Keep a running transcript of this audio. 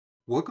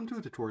Welcome to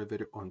a tutorial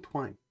video on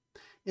Twine.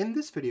 In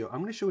this video, I'm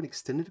going to show an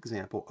extended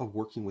example of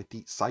working with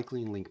the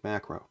cycling link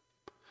macro.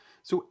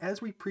 So as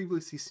we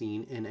previously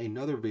seen in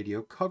another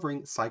video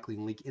covering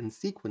cycling link and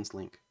sequence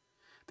link,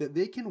 that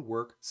they can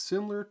work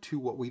similar to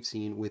what we've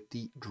seen with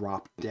the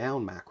drop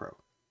down macro.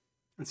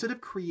 Instead of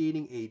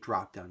creating a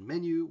drop down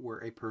menu where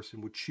a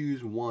person would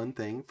choose one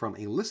thing from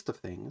a list of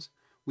things,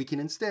 we can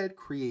instead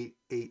create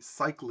a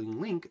cycling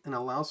link and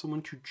allow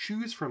someone to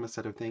choose from a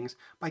set of things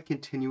by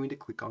continuing to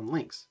click on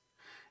links.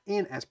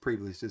 And as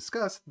previously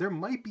discussed, there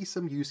might be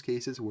some use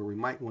cases where we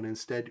might want to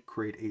instead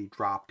create a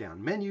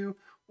drop-down menu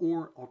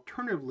or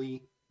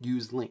alternatively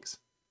use links.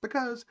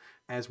 Because,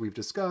 as we've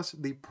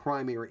discussed, the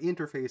primary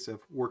interface of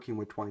working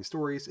with Twine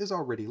stories is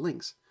already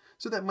links,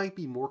 so that might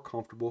be more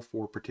comfortable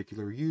for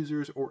particular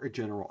users or a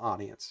general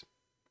audience.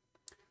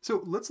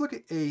 So let's look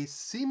at a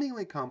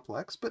seemingly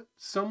complex but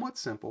somewhat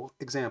simple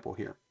example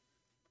here.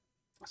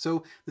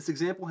 So this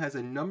example has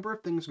a number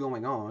of things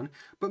going on,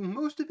 but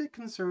most of it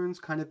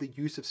concerns kind of the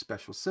use of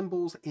special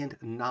symbols and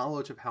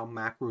knowledge of how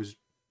macros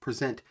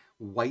present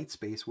white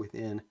space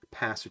within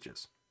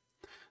passages.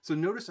 So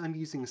notice I'm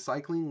using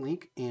cycling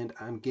link and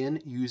I'm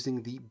again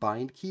using the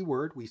bind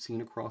keyword we've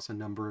seen across a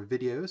number of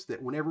videos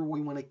that whenever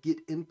we want to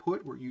get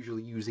input, we're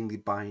usually using the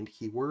bind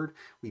keyword.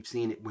 We've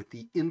seen it with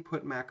the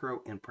input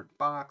macro, input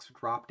box,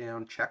 drop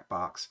down,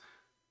 checkbox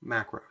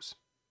macros.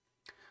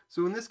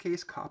 So in this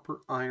case,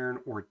 copper, iron,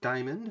 or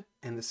diamond,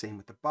 and the same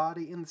with the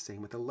body, and the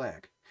same with the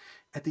leg.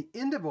 At the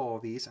end of all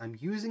of these, I'm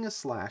using a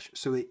slash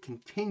so it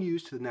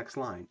continues to the next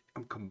line.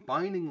 I'm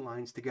combining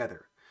lines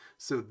together.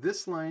 So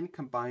this line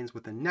combines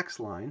with the next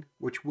line,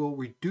 which will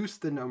reduce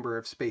the number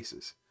of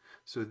spaces.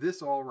 So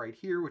this all right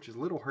here, which is a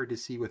little hard to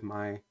see with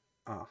my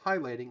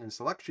highlighting and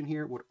selection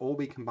here, would all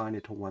be combined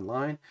into one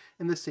line,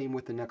 and the same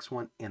with the next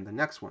one and the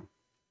next one.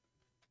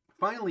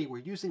 Finally, we're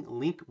using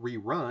link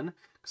rerun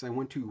because I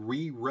want to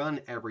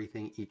rerun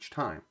everything each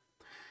time.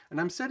 And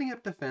I'm setting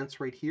up defense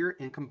right here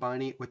and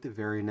combining it with the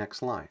very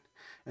next line.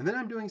 And then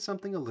I'm doing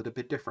something a little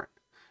bit different.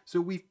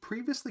 So we've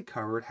previously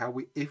covered how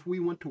if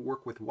we want to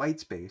work with white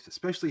space,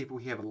 especially if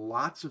we have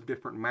lots of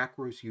different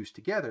macros used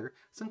together,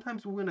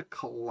 sometimes we want to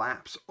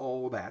collapse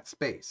all that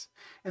space.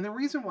 And the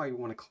reason why we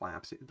want to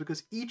collapse it is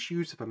because each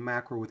use of a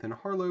macro within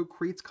Harlowe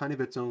creates kind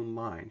of its own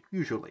line,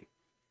 usually.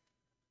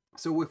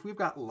 So if we've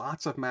got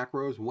lots of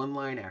macros, one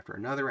line after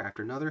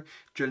another,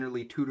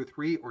 generally 2 to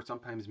 3, or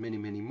sometimes many,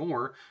 many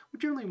more, we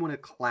generally want to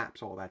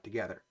collapse all that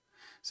together.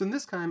 So in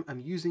this time, I'm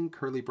using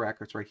curly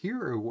brackets right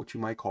here, or what you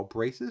might call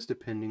braces,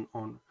 depending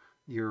on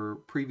your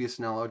previous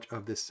knowledge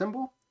of this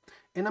symbol.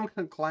 And I'm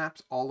going to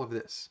collapse all of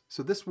this.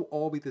 So this will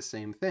all be the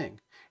same thing.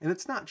 And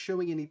it's not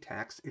showing any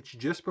text, it's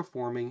just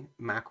performing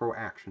macro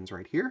actions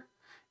right here.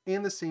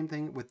 And the same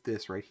thing with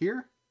this right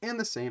here, and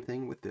the same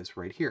thing with this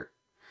right here.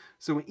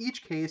 So in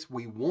each case,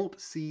 we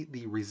won't see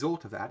the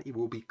result of that. It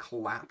will be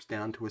collapsed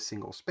down to a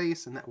single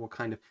space, and that will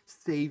kind of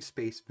save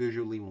space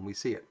visually when we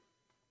see it.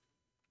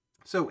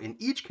 So in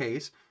each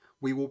case,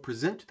 we will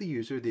present to the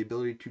user the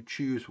ability to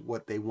choose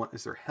what they want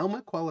as their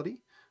helmet quality,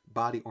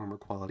 body armor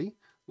quality,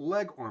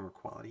 leg armor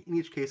quality, in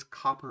each case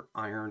copper,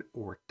 iron,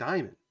 or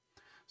diamond.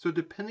 So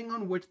depending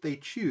on which they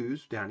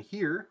choose down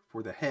here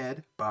for the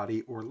head,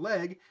 body, or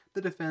leg,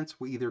 the defense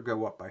will either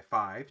go up by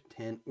 5,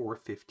 10, or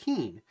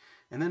 15.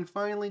 And then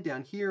finally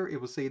down here, it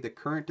will say the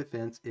current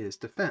defense is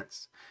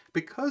defense.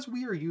 Because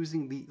we are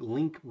using the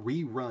link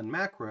rerun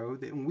macro,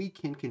 then we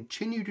can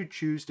continue to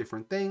choose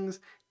different things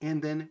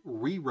and then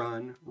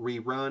rerun,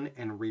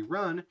 and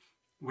rerun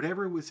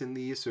whatever was in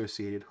the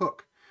associated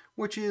hook,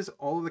 which is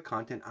all of the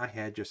content I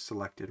had just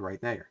selected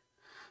right there.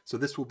 So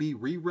this will be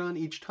rerun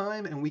each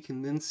time, and we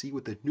can then see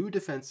what the new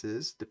defense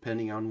is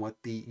depending on what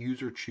the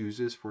user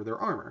chooses for their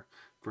armor,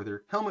 for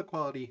their helmet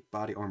quality,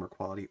 body armor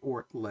quality,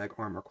 or leg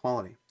armor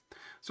quality.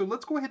 So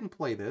let's go ahead and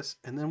play this,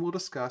 and then we'll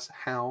discuss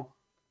how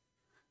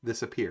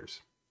this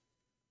appears.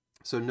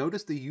 So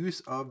notice the use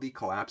of the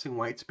collapsing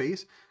white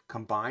space,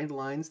 combined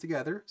lines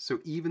together. So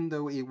even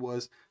though it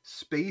was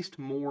spaced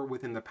more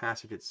within the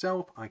passage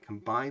itself, I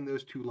combine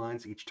those two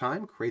lines each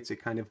time, creates a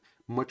kind of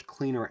much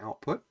cleaner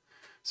output.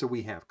 So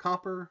we have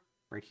copper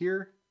right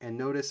here, and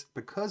notice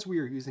because we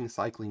are using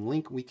cycling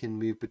link, we can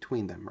move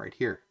between them right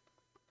here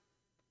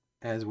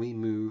as we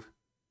move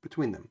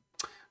between them.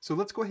 So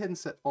let's go ahead and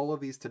set all of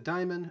these to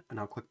diamond, and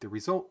I'll click the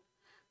result.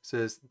 It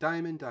says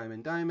diamond,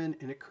 diamond, diamond,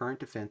 and the current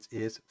defense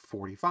is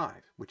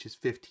 45, which is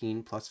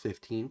 15 plus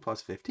 15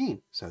 plus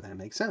 15. So that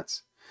makes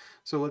sense.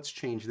 So let's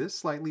change this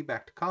slightly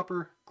back to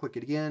copper, click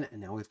it again,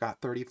 and now we've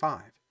got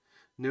 35.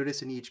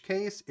 Notice in each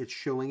case, it's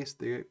showing us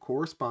the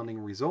corresponding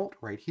result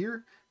right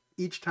here.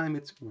 Each time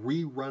it's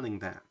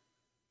rerunning that.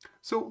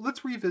 So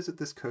let's revisit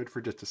this code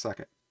for just a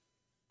second.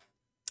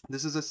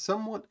 This is a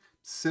somewhat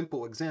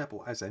simple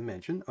example, as I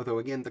mentioned, although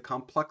again, the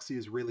complexity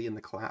is really in the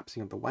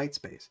collapsing of the white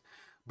space.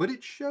 But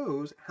it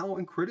shows how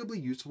incredibly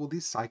useful the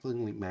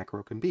cycling link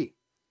macro can be.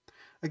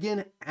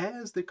 Again,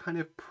 as the kind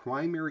of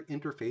primary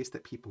interface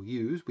that people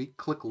use, we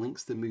click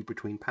links to move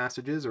between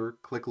passages or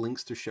click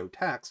links to show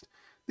text.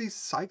 The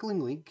cycling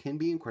link can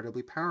be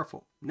incredibly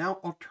powerful. Now,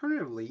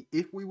 alternatively,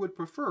 if we would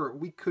prefer,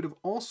 we could have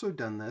also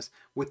done this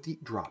with the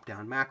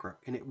drop-down macro,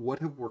 and it would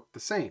have worked the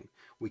same.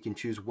 We can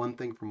choose one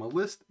thing from a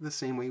list the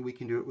same way we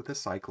can do it with a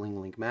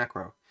cycling link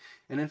macro.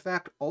 And in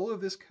fact, all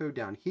of this code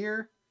down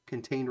here,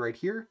 contained right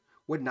here,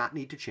 would not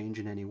need to change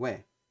in any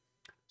way.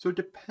 So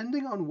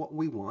depending on what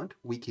we want,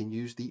 we can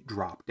use the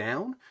drop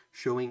down,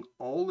 showing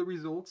all the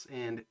results,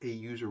 and a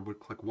user would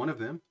click one of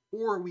them,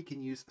 or we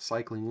can use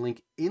cycling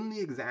link in the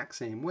exact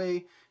same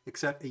way,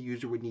 except a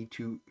user would need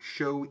to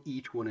show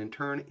each one in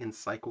turn and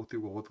cycle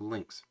through all the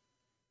links.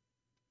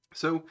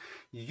 So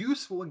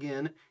useful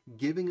again,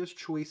 giving us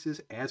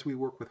choices as we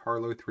work with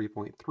Harlowe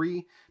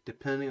 3.3,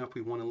 depending on if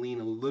we want to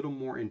lean a little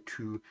more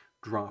into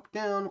drop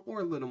down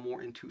or a little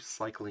more into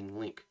cycling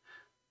link.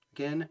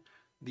 Again,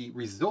 the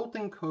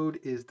resulting code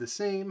is the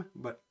same,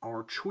 but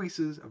our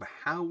choices of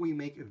how we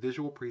make a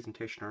visual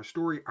presentation of our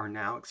story are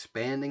now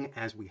expanding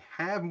as we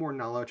have more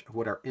knowledge of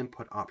what our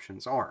input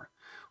options are.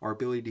 Our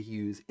ability to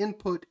use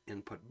input,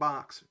 input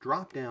box,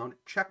 drop down,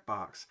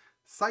 checkbox,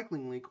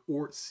 cycling link,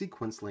 or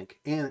sequence link,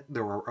 and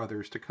there are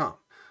others to come.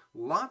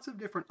 Lots of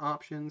different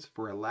options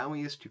for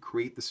allowing us to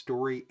create the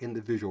story and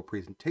the visual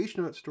presentation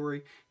of that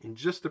story in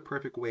just the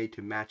perfect way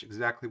to match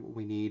exactly what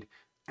we need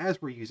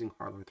as we're using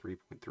Harlowe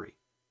 3.3.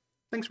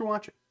 Thanks for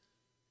watching.